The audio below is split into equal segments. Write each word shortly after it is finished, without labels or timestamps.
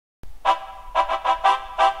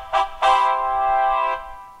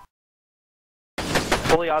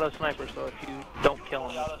Fully auto sniper, so if you don't kill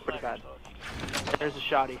him, it's pretty bad. There's a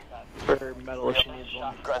shotty for metal if she needs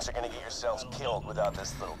one. Grunts are gonna get yourselves killed without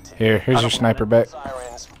this little tip. Here's your sniper back.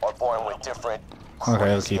 Sirens are born with different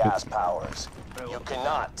Okay, I'll keep gas it. powers. You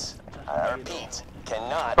cannot, I repeat,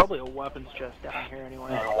 cannot Probably a weapons chest down here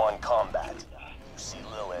anyway. one combat. You see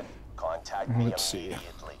Lilith, contact me Let's see.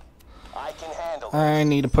 immediately. I can handle it. I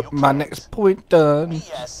need to put my next point done.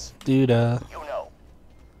 Yes, Dude, you know.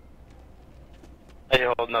 How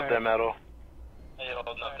you holding up there, metal? How you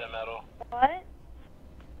holding up there, metal? What?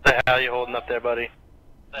 The hell you holding up there, buddy?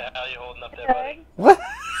 The hell you holding up there, buddy? what?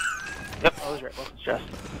 Yep, I was right. Weapons chest.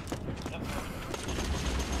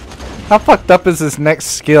 How fucked up is this next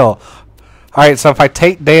skill? Alright, so if I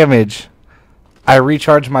take damage, I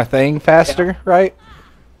recharge my thing faster, right?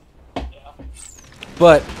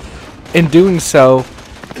 But in doing so,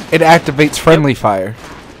 it activates friendly fire.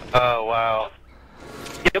 Oh, wow.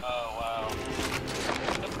 Yep. Oh, wow.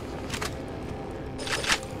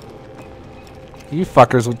 You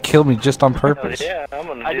fuckers would kill me just on purpose. Yeah, I'm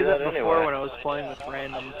gonna I do did that that before anyway. when I was playing with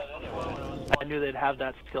random. I knew they'd have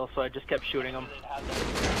that skill, so I just kept shooting them.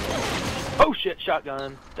 Oh shit,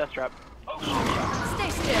 shotgun, death trap. Stay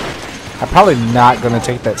still. I'm probably not gonna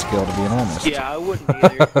take that skill, to be honest. Yeah, I wouldn't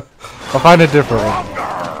either. I'll find a different one.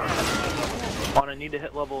 I need to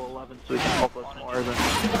hit level 11 so he can help us more than.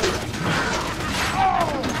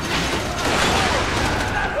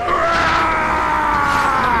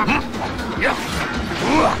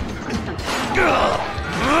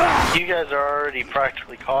 You guys are already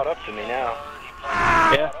practically caught up to me now.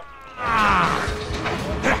 Yeah.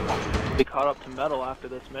 Be caught up to metal after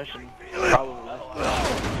this mission, probably.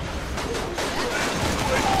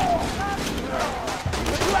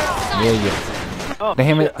 Yeah. Oh,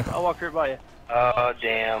 Damn shit, it. I'll walk right by you. Oh,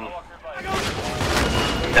 damn.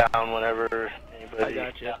 Down whenever anybody. I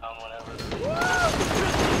got you. Down whenever.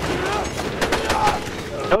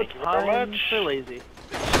 No Thank you very time much. for lazy.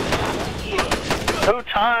 No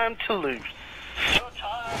time to lose.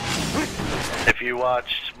 If you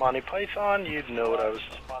watched Monty Python, you'd know what I was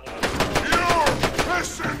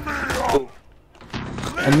Ooh,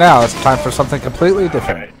 And now it's time for something completely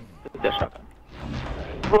different. death shotgun.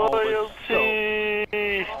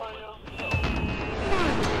 Royalty!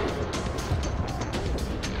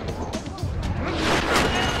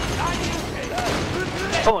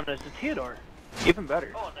 Oh, and it's a Theodore. Even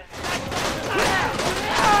better.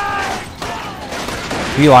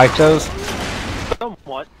 Do you like those?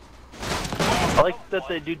 Somewhat. I like that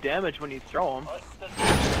they do damage when you throw them.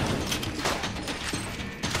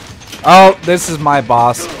 Oh, this is my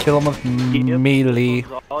boss. Kill him with melee.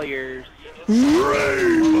 All yours. Melee.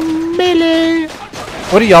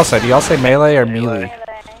 What do y'all say? Do y'all say melee or melee?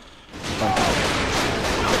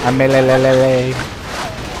 I'm melee.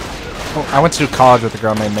 Oh, I went to college with a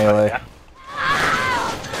girl named Melee. Yeah.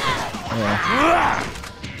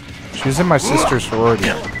 She was in my sister's sorority.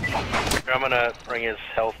 I'm gonna bring his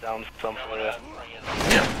health down some for you.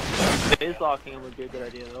 Phase locking him would be a good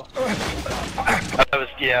idea, though.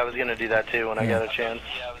 I was gonna do that too when I got a chance.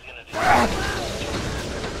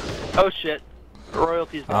 Oh shit.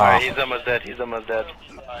 Royalty's back. Alright, he's almost dead, he's almost dead.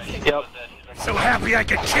 Yep. So happy I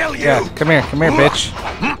could kill you. Yeah, come here, bitch.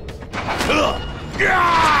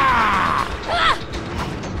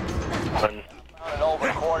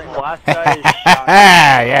 Last guy is shot.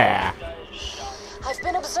 Yeah. I've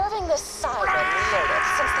been observing this siren, Lilith,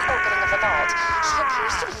 since the opening of the vault. She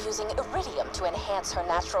appears to be using iridium to enhance her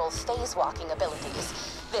natural phase-walking abilities.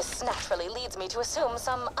 This naturally leads me to assume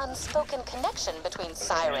some unspoken connection between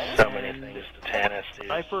sirens. So many things to Tannis, dude.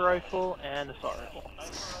 Sniper rifle and assault rifle.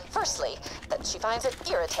 Firstly, that she finds it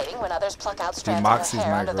irritating when others pluck out strands Moxie's of her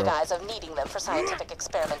hair my under the girl. guise of needing them for scientific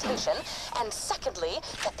experimentation. And secondly,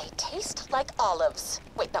 that they taste like olives.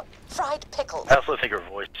 Wait, no, fried pickles. I also think her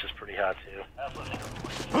voice is pretty hot too.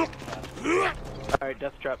 Alright,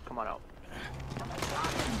 death trap, come on out.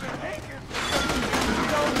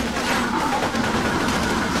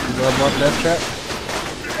 You love what, Death Trap?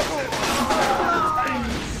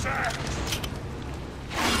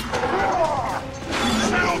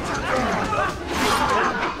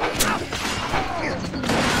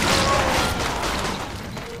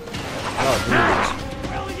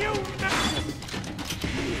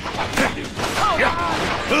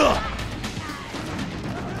 Oh,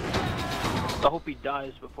 I hope he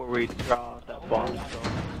dies before we draw that bomb, so.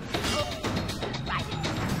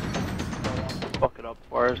 Fuck it up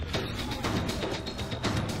for us.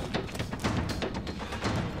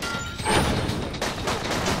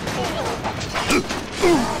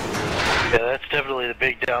 Yeah, that's definitely the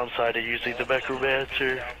big downside of using the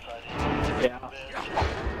Necromancer. Yeah.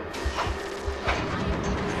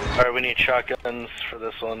 Alright, we need shotguns for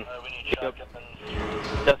this one. Yep.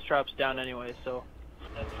 Death trap's down anyway, so.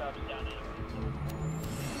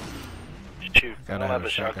 Shoot, I Gotta don't have have a a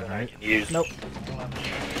shotgun, shotgun I right? can use. Nope.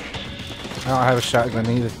 I don't have a shotgun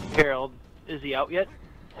either. Harold, is he out yet?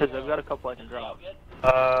 Because I've got a couple I can drop.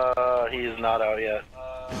 He is not out yet.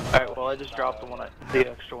 Alright, well I just dropped the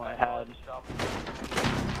extra one I had.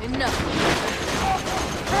 Enough.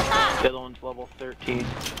 The other one's level 13.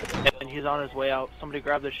 And he's on his way out. Somebody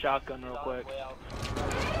grab the shotgun real quick.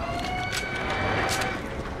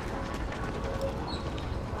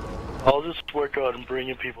 I'll just work on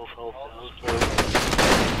bringing people's health down.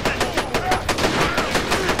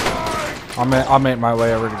 I'll make my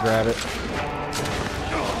way over to grab it.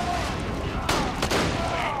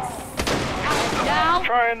 Down.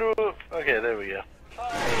 Trying to. Okay, there we go.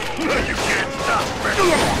 You can't stop me!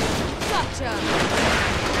 Gotcha.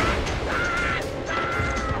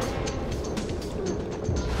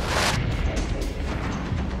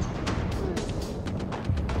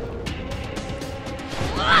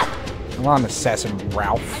 Come on, Assassin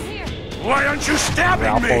Ralph. I'm here. Why aren't you stabbing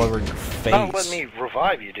Ralph me? all over your face. Don't let me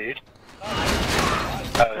revive you, dude.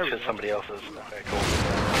 Oh, it's just somebody else's. Okay, cool.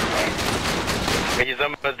 He's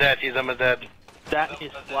almost dead. He's almost dead. That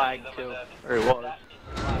is flagged too. Or it was.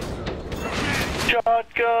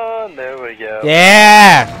 Shotgun. There we go.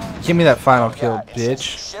 Yeah! Give me that final kill,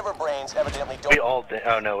 bitch. Shiverbrains evidently We don't. all did.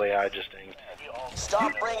 Oh no, wait, I just dinged.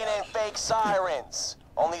 Stop bringing in fake sirens.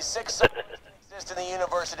 Only 6 sirens exist in the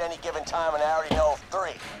universe at any given time, and I already know of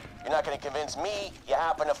 3. You're not going to convince me you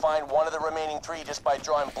happen to find one of the remaining 3 just by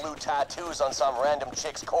drawing blue tattoos on some random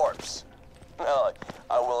chick's corpse. Well,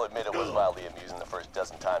 I will admit it was mildly amusing the first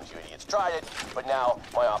dozen times you idiots tried it, but now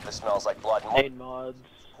my office smells like blood and Made mods.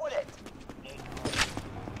 Quit it!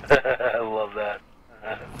 I love that.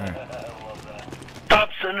 Stop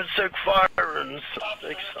sending sick sirens.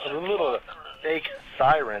 Little fake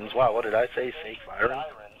sirens. Wow, what did I say? Fake sirens?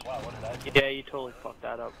 Yeah, you totally fucked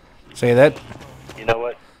that up. Say that. You know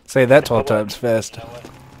what? Say that 12 times fast.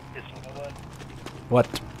 What?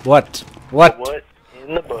 What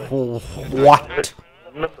in the butt? What?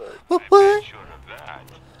 In the butt. What?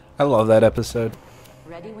 I love that episode.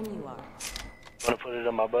 Ready when you are. I'm gonna put it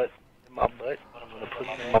in my butt. In my butt. I'm gonna put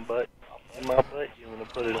it in my butt. In my butt. You wanna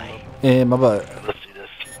put it in my butt? In my butt. Let's do this.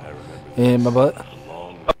 In my butt.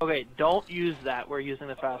 Okay, don't use that. We're using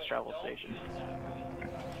the fast travel station.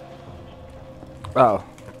 Oh.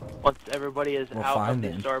 Once everybody is Well, out fine of the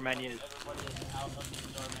then. store menus.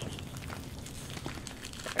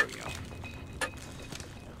 There we go.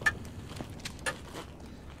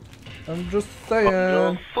 I'm just saying.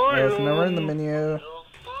 I was never in the menu.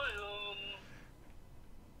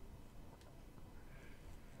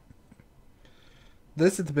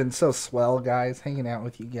 This has been so swell, guys. Hanging out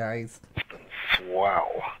with you guys. Wow.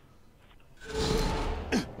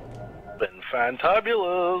 Been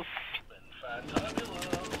fantabulous.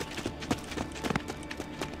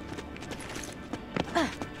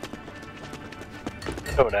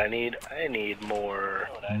 You know what I need? I need more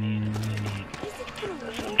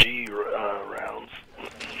SMG rounds.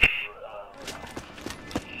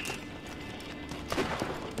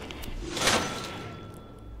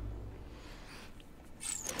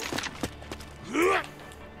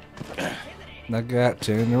 I got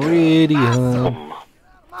turn the radio.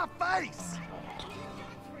 My face!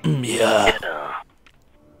 Yeah.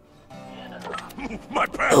 My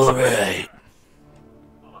pants! Alright.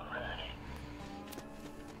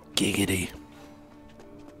 Giggity.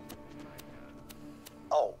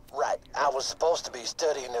 Oh, right. I was supposed to be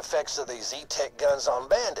studying the effects of these E-Tech guns on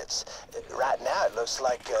bandits. Right now, it looks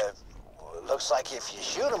like if you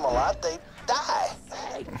shoot them a lot, they die.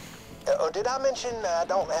 Oh, did I mention I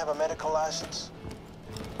don't have a medical license?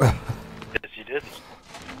 Yes, you did.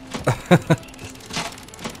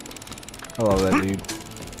 I love that dude.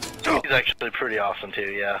 He's actually pretty awesome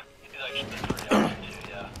too, yeah.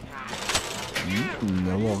 A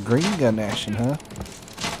little green gun action, huh?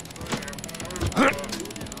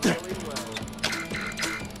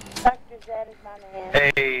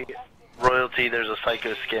 Hey, Royalty, there's a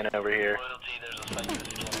psycho skin over here.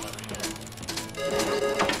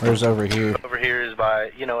 Where's over here? Over here is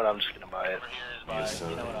by, you know what, I'm just gonna buy it. I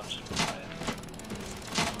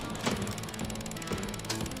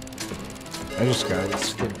just got a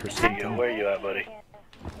skin for Here you go, where you at, buddy?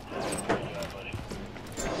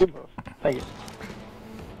 Thank you.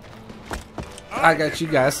 I got you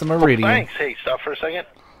guys some iridium. Thanks, hey, stop for a second.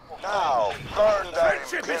 No, burn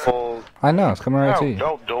that. Well, I know, it's coming right to no, you.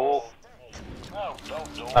 don't duel.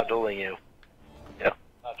 Not dueling you. Yeah.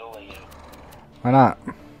 Why not?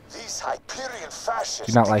 These Hyperion fascists.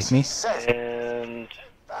 Do you not like me? And...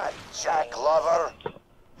 I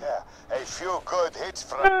few good hits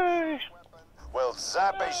from... Will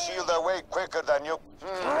zap a shield away quicker than you...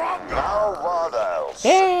 Now what else?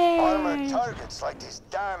 Armored targets like these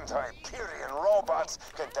damned Hyperion robots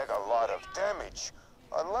can take a lot of damage.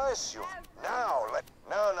 Unless you... Now,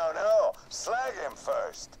 No. Slag him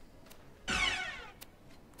first.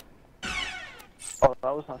 Oh,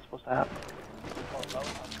 that was not supposed to happen.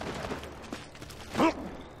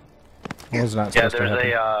 It was not Yeah, supposed to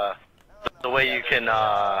there's happen. the way you can,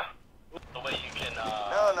 No.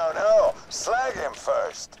 Slag him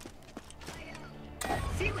first.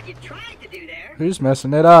 See what you tried to do there? Who's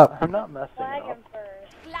messing it up? I'm not messing Flag it him up.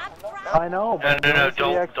 first. I know, but no, where's the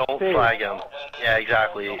don't XP? flag him. Yeah,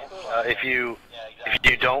 exactly. If you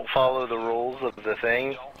don't follow the rules of the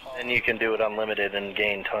thing, then you can do it unlimited and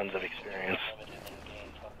gain tons of experience.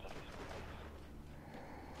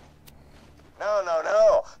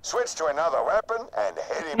 No. Switch to another weapon and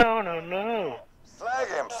hit him. No. Slag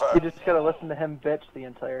him You first. just gotta listen to him bitch the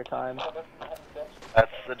entire time.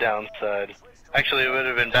 That's the downside. Actually, it would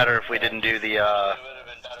have been better if we didn't do the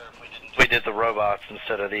we did the robots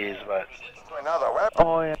instead of these, but To another weapon.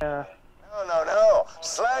 Oh yeah. No.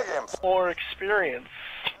 Slag him first. more experience.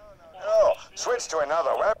 No. Switch to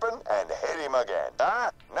another weapon and hit him again.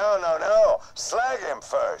 No. Slag him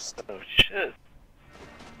first. Oh shit.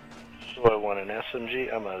 Do I want an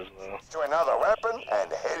SMG? I might as well. To another weapon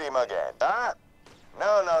and hit him again.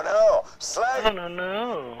 No. Slag.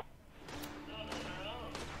 No.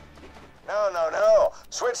 No.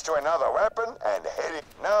 Switch to another weapon and hit him.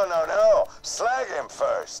 No. Slag him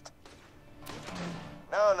first.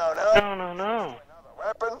 No. No.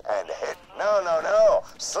 Weapon and hit. No.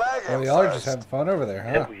 Slag him Well, y'all are just first. having fun over there,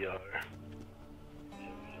 Yeah, huh? we are.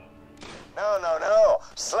 No.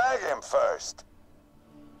 Slag him first.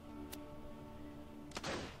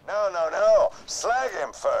 No. Slag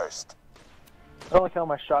him first. I don't like how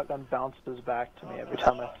my shotgun bounces back to me every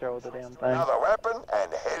time I throw the damn thing. Another weapon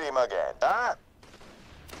and hit him again.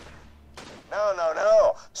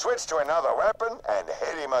 No. Switch to another weapon and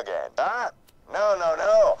hit him again.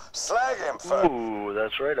 No. Slag him first. Ooh,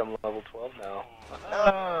 that's right, I'm level 12 now.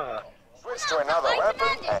 Ah. Switch to another weapon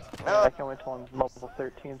and... I can't wait till I'm level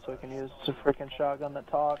 13 so I can use the freaking shotgun that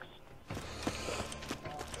talks.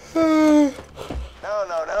 No.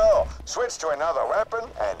 Switch to another weapon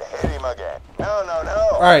and hit him again. No.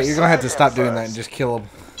 Alright, you're gonna have to Slag stop him doing that and first. just kill him.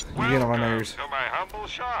 You're getting on my nerves. To my humble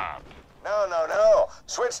shop. No.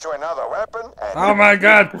 Switch to another weapon and... Oh my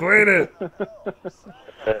god, quit it!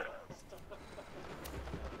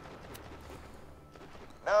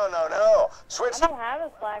 No. Switch... I don't have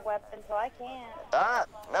a flag weapon, so I can't.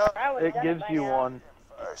 No. I would've It done gives by you now. one.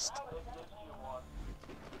 First.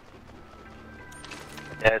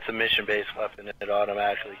 Yeah, it's a mission-based weapon. It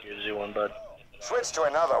automatically gives you one, bud. Switch to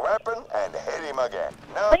another weapon and hit him again.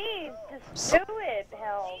 No. Please, just do it,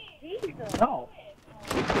 Helz. Jesus. No.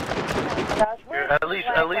 Gosh, where's At the least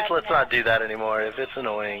flag let's weapon not at? do that anymore. If it's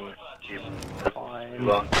annoying, Fine.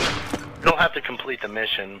 well, you don't have to complete the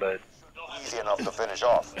mission, but Easy enough to finish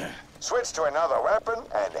off. Switch to another weapon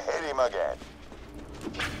and hit him again.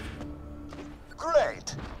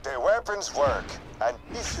 Great. The weapons work. And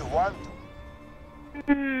if you want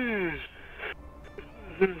to...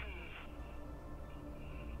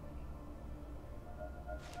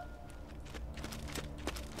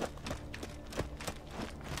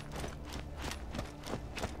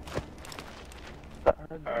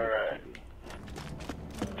 alright.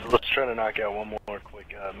 So let's try to knock out one more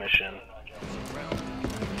quick mission.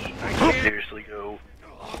 Seriously, go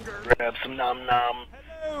grab some nom nom.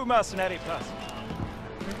 Oh, mercenary plus.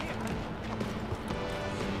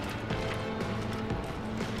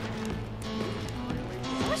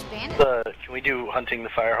 Which bandit? Can we do hunting the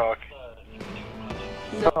Firehawk?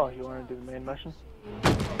 Oh, you want to do the main mission?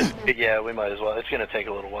 Yeah, we might as well. It's gonna take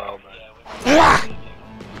a little while, but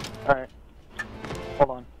Alright. Hold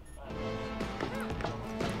on.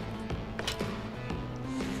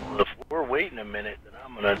 if we're waiting a minute, then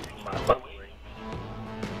I'm gonna do my leveling.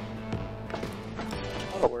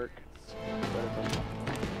 That'll work.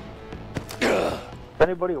 If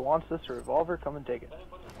anybody wants this revolver, come and take it.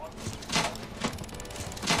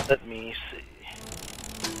 Let me see.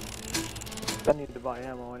 I need to buy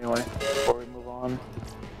ammo anyway, before we move on.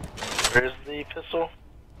 Where's the pistol?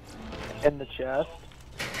 In the chest.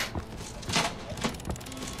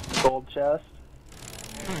 Gold chest.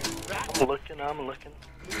 I'm looking.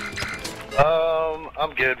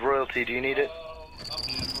 I'm good. Royalty, do you need it?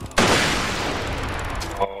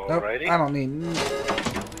 Nope, Alrighty. I don't need.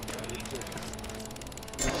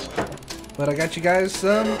 But I got you guys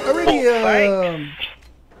some iridium.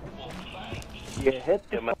 You hit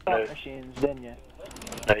the Yeah, my slot note. machines, didn't you?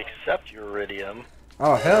 I accept your iridium.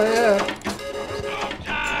 Oh, hell yeah.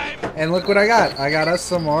 And look what I got. I got us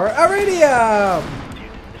some more iridium!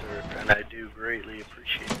 And I do greatly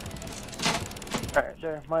appreciate it. Alright,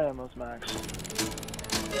 there, my ammo's max.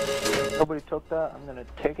 Nobody took that, I'm gonna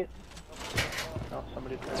take it. No,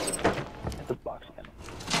 somebody took it. Hit the box again.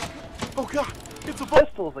 Oh god, it's a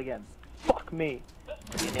Pistols again. Fuck me.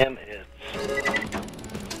 Damn it.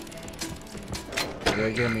 Yeah,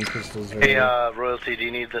 give me pistols right Hey, here. Royalty, do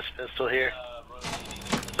you need this pistol here?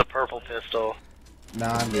 It's a purple pistol.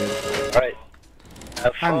 Nah, I'm good. Alright.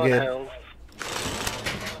 Have fun, I'm good. Helz.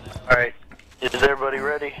 Alright. Is everybody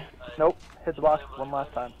ready? Nope, hit the box one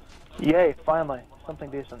last time. Yay, finally. Something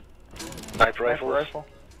decent. Sniper rifles? Rifle.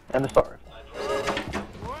 And the assault rifle.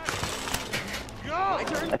 Go! I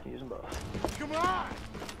can use them both. Come on!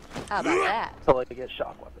 How about that? Until I get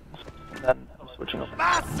shock weapons. And then I'm switching over.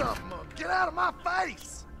 Buy something! Get out of my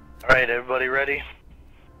face! Alright, everybody ready?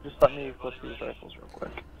 Just let me flip these rifles real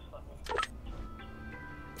quick.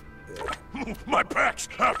 My packs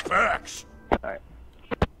have packs! Alright.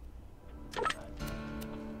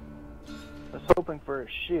 I was hoping for a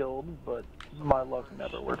shield, but my luck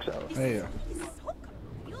never works out. Yeah.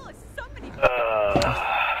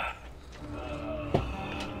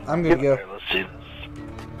 I'm good to go. Alright, let's see this.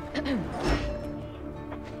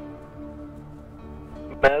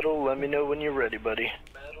 Metal, let me know when you're ready, buddy.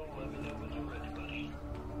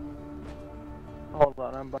 Hold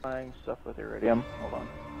on, I'm buying stuff with iridium. Hold on.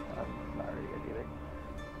 I'm not ready yet either.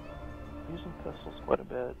 Using pistols quite a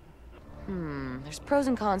bit. There's pros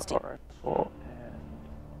and cons to Rifle and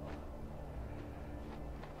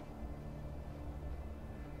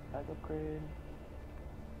mag upgrade.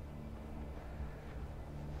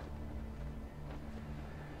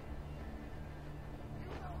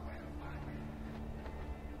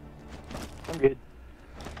 I'm good.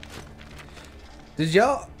 Did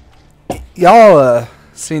y'all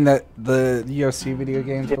seen that the UFC video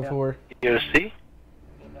games before? UFC?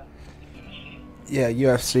 Yeah,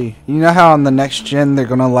 UFC. You know how on the next gen they're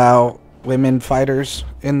gonna allow women fighters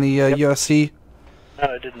in the UFC? No,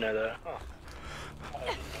 I didn't know that. Huh.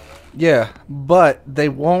 Yeah, but they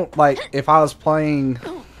won't, like, if I was playing,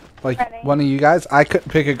 like, one of you guys, I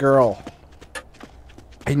couldn't pick a girl.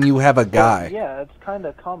 And you have a guy. Yeah, it's kind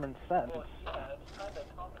of common sense.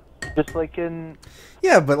 Just like in...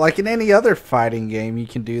 Yeah, but like in any other fighting game, you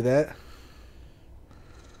can do that.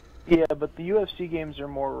 Yeah, but the UFC games are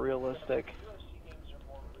more realistic.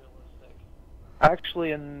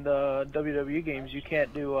 Actually, in the WWE games, you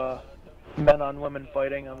can't do men on women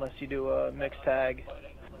fighting unless you do a mixed tag.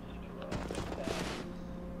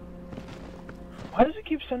 Why does it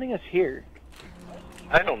keep sending us here?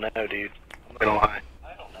 I don't know, dude. I'm not gonna lie.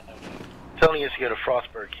 Telling us to go to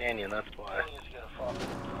Frostburg Canyon, that's why.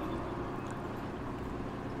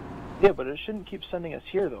 Yeah, but it shouldn't keep sending us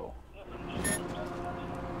here, though.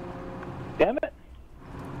 Damn it.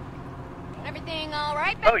 Everything all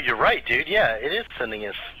right? Oh, you're right, dude. Yeah, it is sending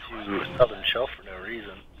us to Southern Shelf for no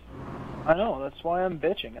reason. I know, that's why I'm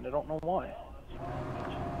bitching, and I don't know why.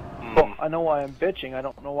 Well, I know why I'm bitching, I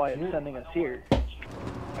don't know why it's sending us here.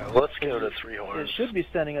 Alright, let's go to Three Horns. It should be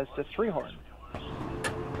sending us to Three Horn.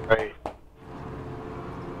 Right.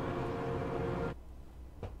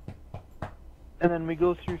 And then we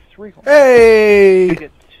go through Three Horn Hey! to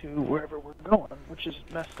get to wherever we're going, which is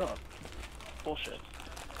messed up. Bullshit.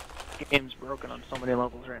 The game's broken on so many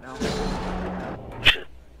levels right now. Shit.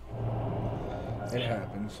 It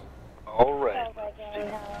happens. Alright.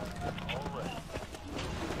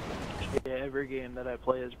 Yeah, every game that I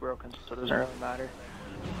play is broken, so it doesn't really matter.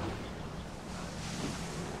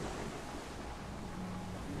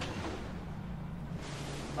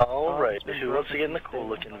 Alright, who wants to get in the cool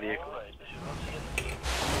looking vehicle?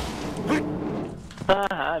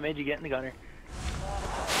 I made you get in the gunner.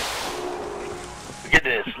 Look at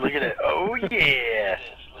this, look at it. Oh yeah!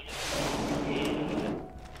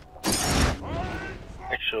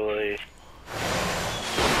 Actually...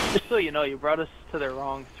 Just so you know, you brought us to the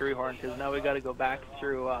wrong Three Horn, because now we gotta go back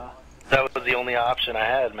through, That was the only option I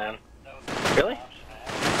had, man. Really?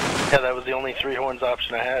 Yeah, that was the only Three Horns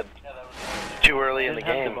option I had. Too early in the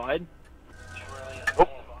game. Divide? Oh,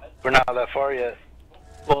 we're not that far yet.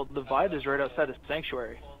 Well, Divide is right outside of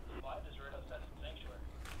Sanctuary.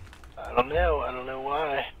 I don't know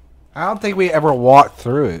why. I don't think we ever walked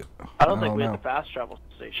through it. I don't think we know. have the fast travel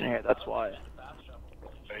station here, that's why.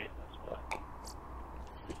 Right.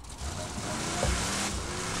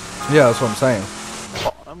 Yeah, that's what I'm saying.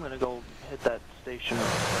 Well, I'm gonna go hit that station.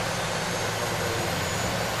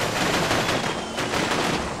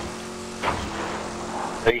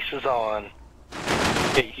 Base is on.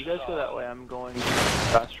 Okay, you guys go that way. I'm going to the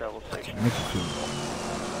fast travel station.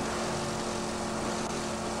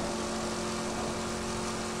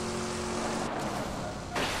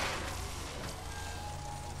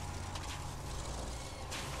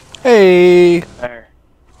 Hey! There.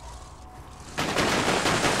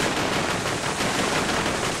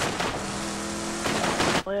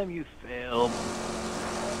 Slam, you failed.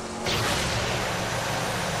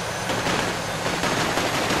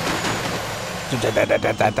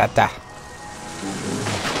 Da-da-da-da-da-da-da.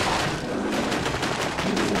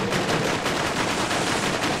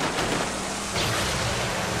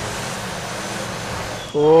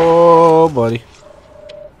 Oh, buddy.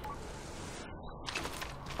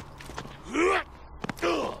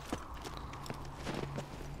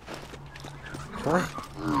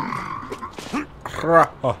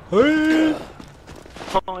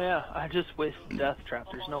 Oh yeah, I just wasted death trap.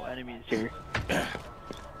 There's no enemies here.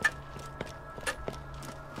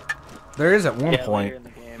 There is at one Yeah, point, later in the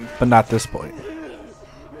game. but not this point.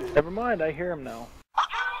 Never mind, I hear him now.